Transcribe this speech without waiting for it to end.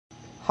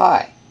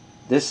Hi,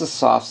 this is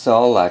Soft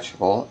Cell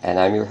Electrical, and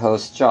I'm your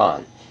host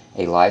John,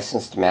 a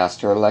licensed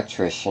master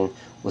electrician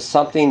with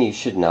something you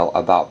should know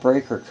about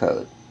breaker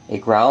code. A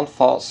ground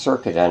fault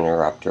circuit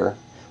interrupter,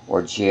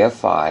 or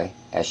GFI,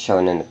 as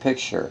shown in the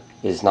picture,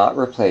 is not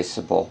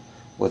replaceable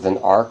with an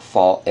arc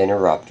fault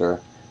interrupter,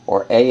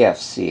 or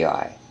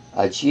AFCI.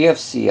 A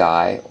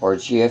GFCI, or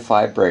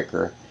GFI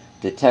breaker,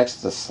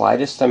 detects the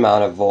slightest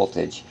amount of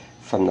voltage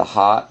from the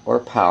hot or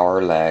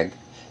power leg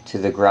to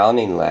the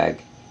grounding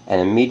leg and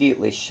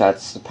immediately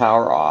shuts the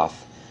power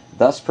off,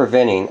 thus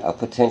preventing a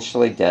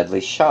potentially deadly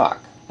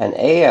shock. An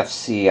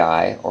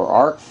AFCI, or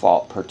arc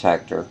fault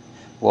protector,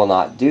 will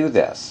not do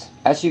this.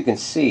 As you can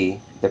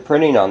see, the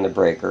printing on the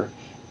breaker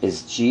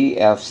is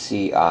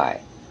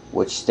GFCI,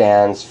 which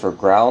stands for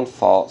Ground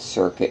Fault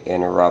Circuit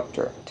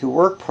Interrupter. To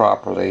work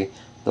properly,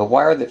 the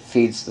wire that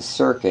feeds the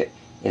circuit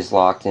is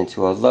locked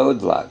into a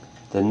load lug.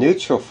 The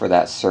neutral for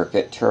that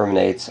circuit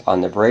terminates on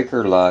the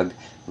breaker lug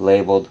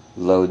labeled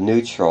load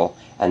neutral,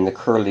 and the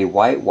curly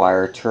white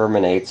wire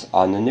terminates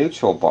on the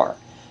neutral bar.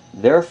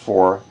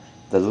 Therefore,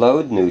 the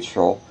load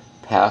neutral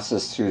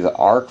passes through the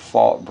arc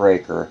fault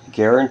breaker,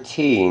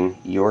 guaranteeing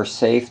your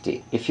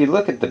safety. If you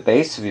look at the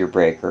base of your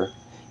breaker,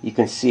 you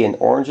can see an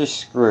orangish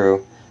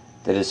screw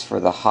that is for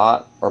the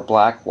hot or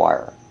black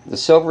wire. The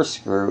silver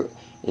screw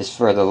is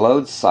for the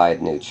load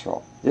side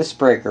neutral. This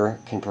breaker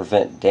can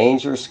prevent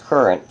dangerous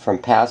current from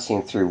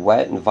passing through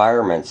wet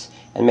environments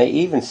and may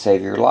even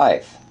save your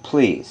life.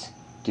 Please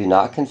do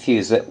not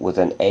confuse it with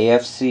an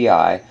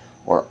AFCI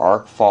or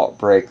arc fault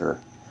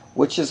breaker,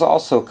 which is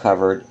also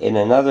covered in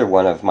another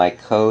one of my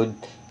code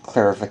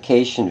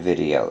clarification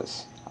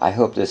videos. I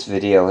hope this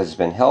video has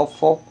been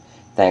helpful.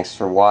 Thanks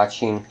for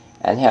watching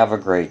and have a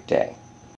great day.